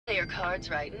cards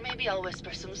right, and maybe I'll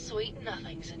whisper some sweet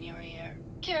nothings in your ear.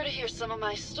 Care to hear some of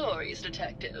my stories,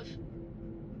 Detective?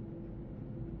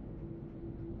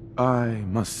 I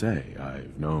must say,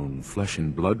 I've known flesh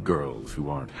and blood girls who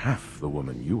aren't half the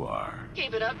woman you are.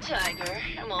 Keep it up, Tiger,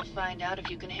 and we'll find out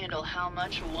if you can handle how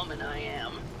much woman I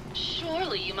am.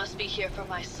 Surely you must be here for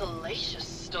my salacious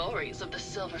stories of the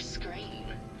silver screen.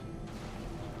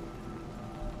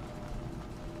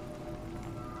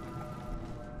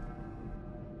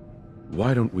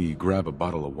 Why don't we grab a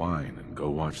bottle of wine and go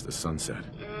watch the sunset?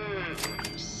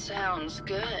 Sounds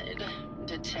good,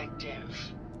 Detective.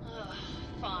 Ugh,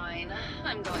 fine,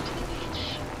 I'm going to the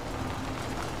beach.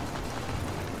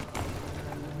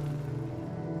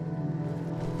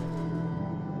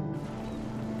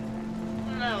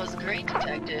 That was great,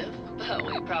 Detective, but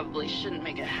we probably shouldn't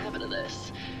make a habit of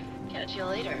this. Catch you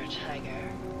later, Tiger.